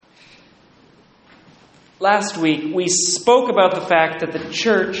Last week, we spoke about the fact that the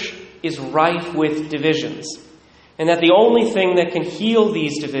church is rife with divisions, and that the only thing that can heal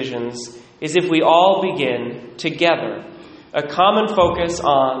these divisions is if we all begin together a common focus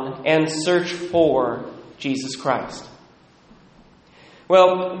on and search for Jesus Christ.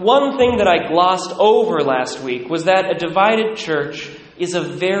 Well, one thing that I glossed over last week was that a divided church is a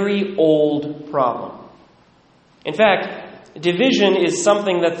very old problem. In fact, division is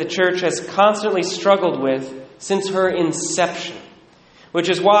something that the church has constantly struggled with since her inception, which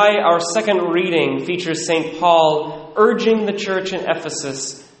is why our second reading features St. Paul urging the church in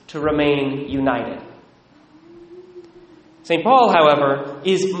Ephesus to remain united. St. Paul, however,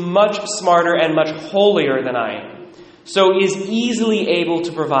 is much smarter and much holier than I am, so is easily able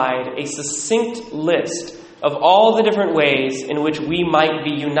to provide a succinct list of all the different ways in which we might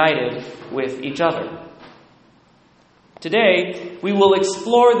be united with each other. Today, we will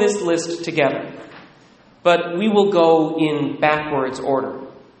explore this list together, but we will go in backwards order.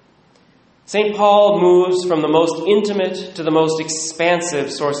 St. Paul moves from the most intimate to the most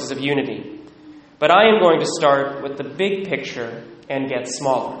expansive sources of unity, but I am going to start with the big picture and get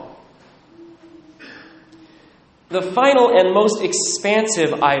smaller. The final and most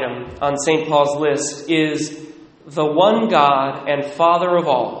expansive item on St. Paul's list is the one God and Father of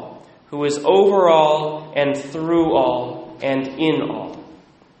all, who is over all and through all and in all.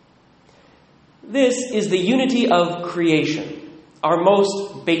 This is the unity of creation, our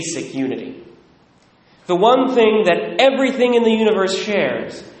most basic unity. The one thing that everything in the universe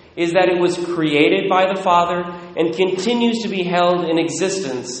shares is that it was created by the Father and continues to be held in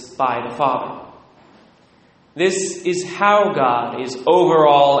existence by the Father. This is how God is over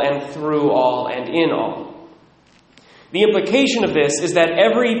all and through all and in all. The implication of this is that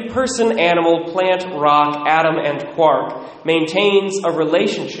every person, animal, plant, rock, atom, and quark maintains a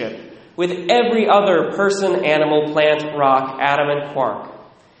relationship with every other person, animal, plant, rock, atom, and quark,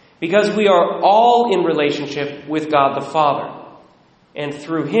 because we are all in relationship with God the Father, and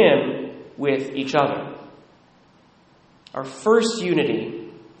through Him with each other. Our first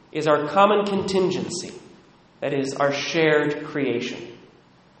unity is our common contingency, that is, our shared creation.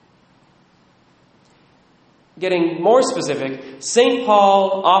 Getting more specific, St.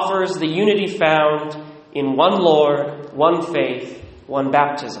 Paul offers the unity found in one Lord, one faith, one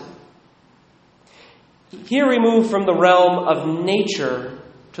baptism. Here we move from the realm of nature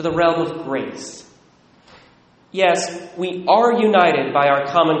to the realm of grace. Yes, we are united by our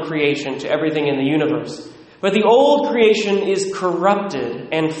common creation to everything in the universe, but the old creation is corrupted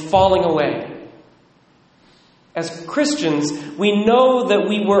and falling away. As Christians, we know that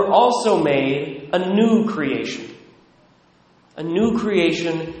we were also made a new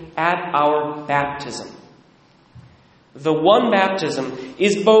creation at our baptism. The one baptism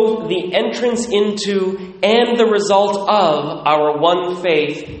is both the entrance into and the result of our one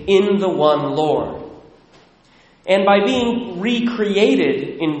faith in the one Lord. And by being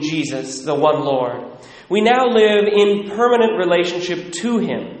recreated in Jesus, the one Lord, we now live in permanent relationship to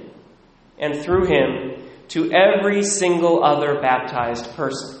Him, and through Him, to every single other baptized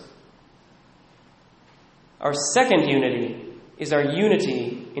person. Our second unity is our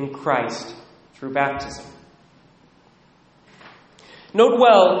unity in Christ through baptism. Note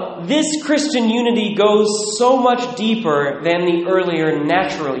well, this Christian unity goes so much deeper than the earlier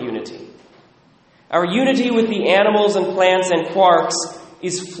natural unity. Our unity with the animals and plants and quarks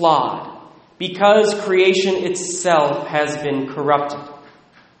is flawed because creation itself has been corrupted.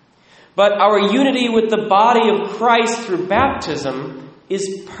 But our unity with the body of Christ through baptism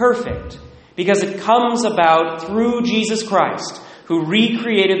is perfect because it comes about through Jesus Christ, who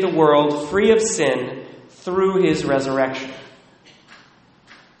recreated the world free of sin through His resurrection.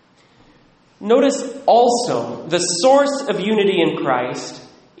 Notice also the source of unity in Christ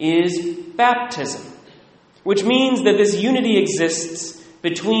is baptism, which means that this unity exists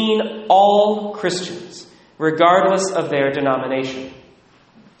between all Christians, regardless of their denomination.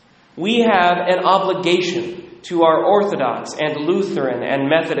 We have an obligation to our Orthodox and Lutheran and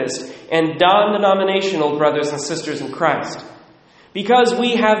Methodist and non-denominational brothers and sisters in Christ, because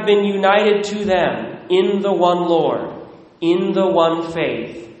we have been united to them in the one Lord, in the one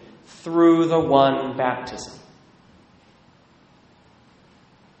faith, through the one baptism.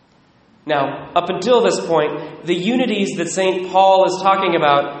 Now, up until this point, the unities that St. Paul is talking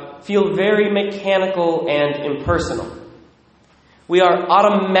about feel very mechanical and impersonal. We are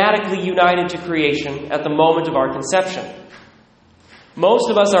automatically united to creation at the moment of our conception. Most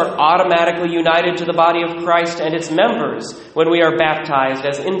of us are automatically united to the body of Christ and its members when we are baptized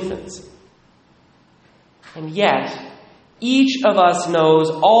as infants. And yet, each of us knows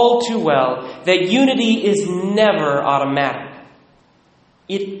all too well that unity is never automatic.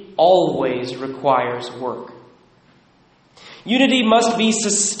 It always requires work. Unity must be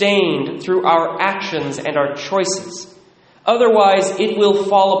sustained through our actions and our choices. Otherwise, it will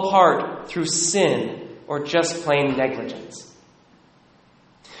fall apart through sin or just plain negligence.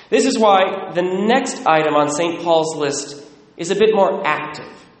 This is why the next item on St. Paul's list is a bit more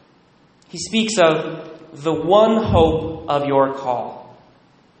active. He speaks of the one hope of your call.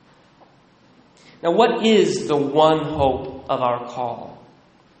 Now, what is the one hope of our call?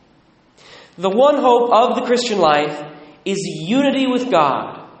 The one hope of the Christian life is unity with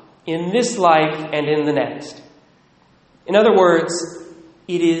God in this life and in the next. In other words,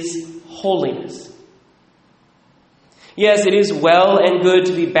 it is holiness. Yes, it is well and good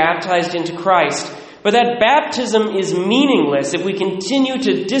to be baptized into Christ, but that baptism is meaningless if we continue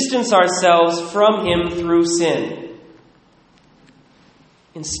to distance ourselves from Him through sin.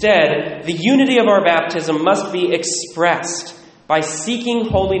 Instead, the unity of our baptism must be expressed by seeking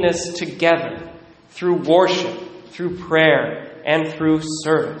holiness together through worship, through prayer, and through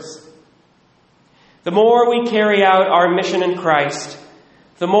service. The more we carry out our mission in Christ,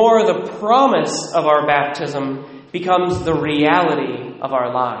 the more the promise of our baptism becomes the reality of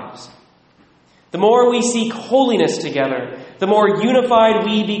our lives. The more we seek holiness together, the more unified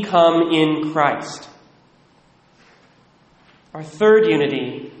we become in Christ. Our third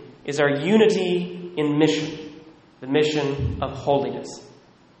unity is our unity in mission, the mission of holiness.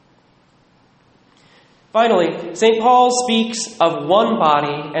 Finally, St. Paul speaks of one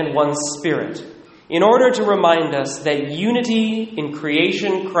body and one spirit in order to remind us that unity in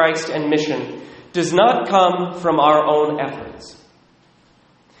creation, Christ, and mission does not come from our own efforts.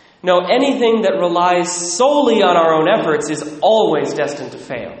 No, anything that relies solely on our own efforts is always destined to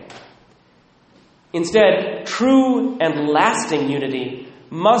fail. Instead, true and lasting unity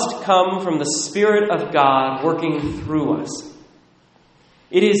must come from the Spirit of God working through us.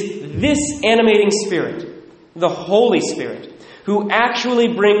 It is this animating Spirit, the Holy Spirit, who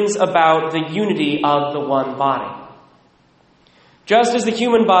actually brings about the unity of the one body. Just as the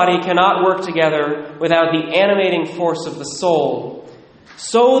human body cannot work together without the animating force of the soul,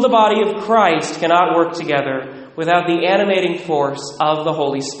 so the body of Christ cannot work together without the animating force of the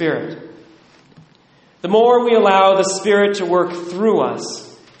Holy Spirit. The more we allow the Spirit to work through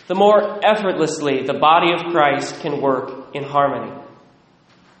us, the more effortlessly the body of Christ can work in harmony.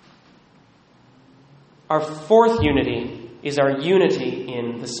 Our fourth unity is our unity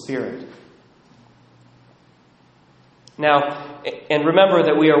in the Spirit. Now, and remember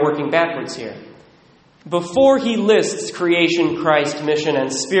that we are working backwards here. Before he lists creation, Christ, mission,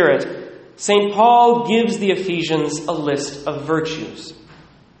 and Spirit, St. Paul gives the Ephesians a list of virtues: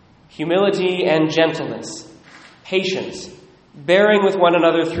 humility and gentleness, patience, bearing with one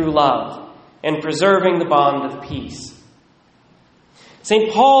another through love, and preserving the bond of peace.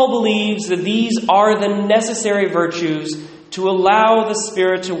 St. Paul believes that these are the necessary virtues to allow the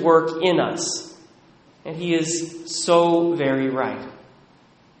Spirit to work in us. And he is so very right.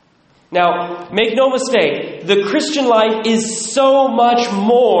 Now, make no mistake, the Christian life is so much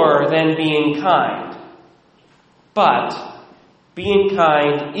more than being kind. But being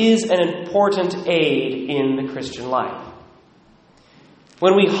kind is an important aid in the Christian life.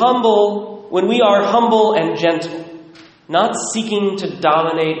 When we are humble and gentle, not seeking to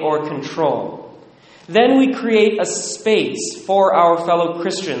dominate or control, then we create a space for our fellow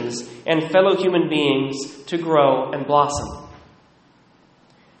Christians and fellow human beings to grow and blossom.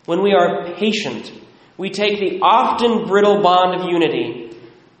 When we are patient, we take the often brittle bond of unity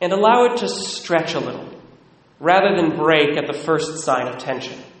and allow it to stretch a little, rather than break at the first sign of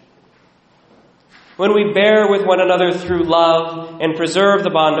tension. When we bear with one another through love and preserve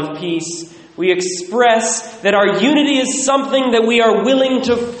the bond of peace, we express that our unity is something that we are willing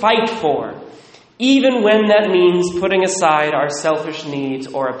to fight for, even when that means putting aside our selfish needs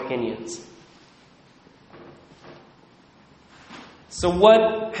or opinions. So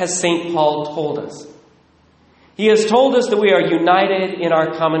what has St. Paul told us? He has told us that we are united in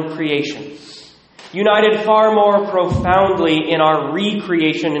our common creation, united far more profoundly in our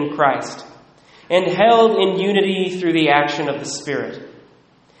recreation in Christ, and held in unity through the action of the Spirit.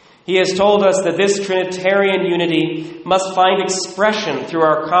 He has told us that this Trinitarian unity must find expression through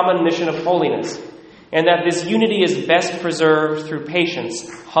our common mission of holiness, and that this unity is best preserved through patience,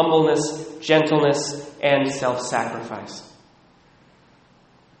 humbleness, gentleness, and self-sacrifice.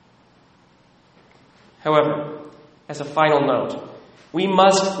 However, as a final note, we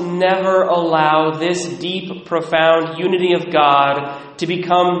must never allow this deep, profound unity of God to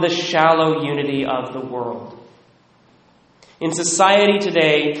become the shallow unity of the world. In society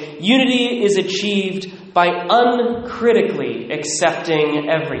today, unity is achieved by uncritically accepting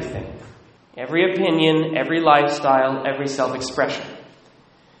everything. Every opinion, every lifestyle, every self-expression.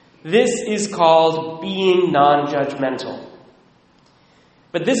 This is called being non-judgmental.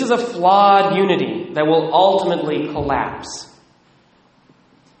 But this is a flawed unity that will ultimately collapse.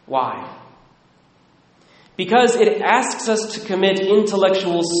 Why? Because it asks us to commit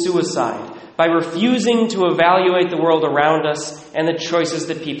intellectual suicide by refusing to evaluate the world around us and the choices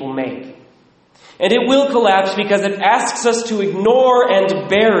that people make. And it will collapse because it asks us to ignore and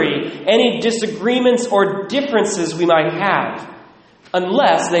bury any disagreements or differences we might have,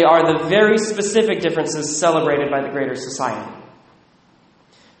 unless they are the very specific differences celebrated by the greater society.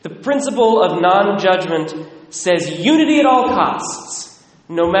 The principle of non-judgment says unity at all costs,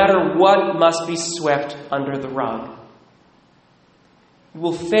 no matter what must be swept under the rug. It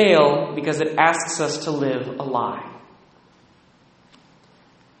will fail because it asks us to live a lie.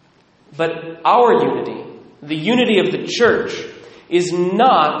 But our unity, the unity of the church, is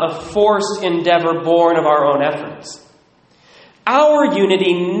not a forced endeavor born of our own efforts. Our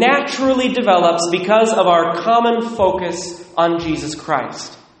unity naturally develops because of our common focus on Jesus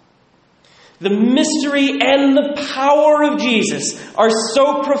Christ. The mystery and the power of Jesus are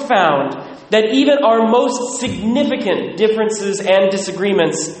so profound that even our most significant differences and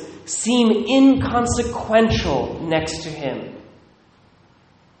disagreements seem inconsequential next to him.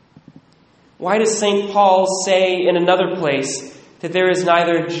 Why does St. Paul say in another place that there is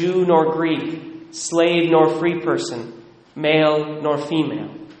neither Jew nor Greek, slave nor free person, male nor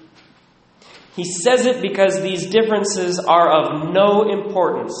female? He says it because these differences are of no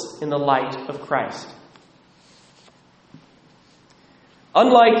importance in the light of Christ.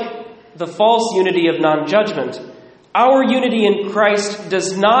 Unlike the false unity of non-judgment, our unity in Christ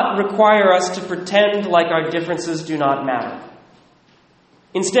does not require us to pretend like our differences do not matter.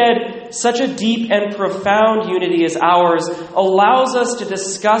 Instead, such a deep and profound unity as ours allows us to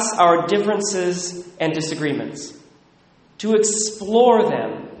discuss our differences and disagreements, to explore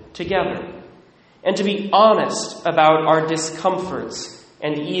them together, and to be honest about our discomforts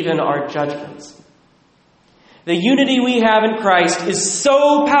and even our judgments. The unity we have in Christ is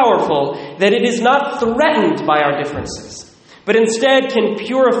so powerful that it is not threatened by our differences, but instead can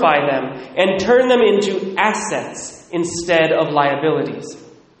purify them and turn them into assets instead of liabilities.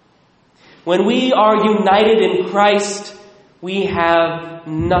 When we are united in Christ, we have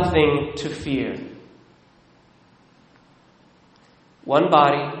nothing to fear. One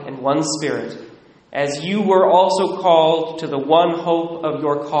body and one Spirit, as you were also called to the one hope of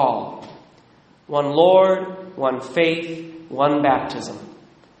your call. One Lord, one faith, one baptism.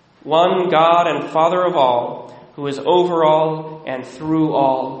 One God and Father of all, who is over all and through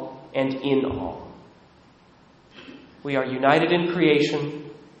all and in all. We are united in creation,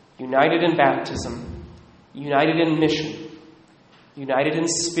 united in baptism, united in mission, united in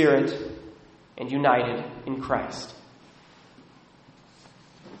spirit, and united in Christ.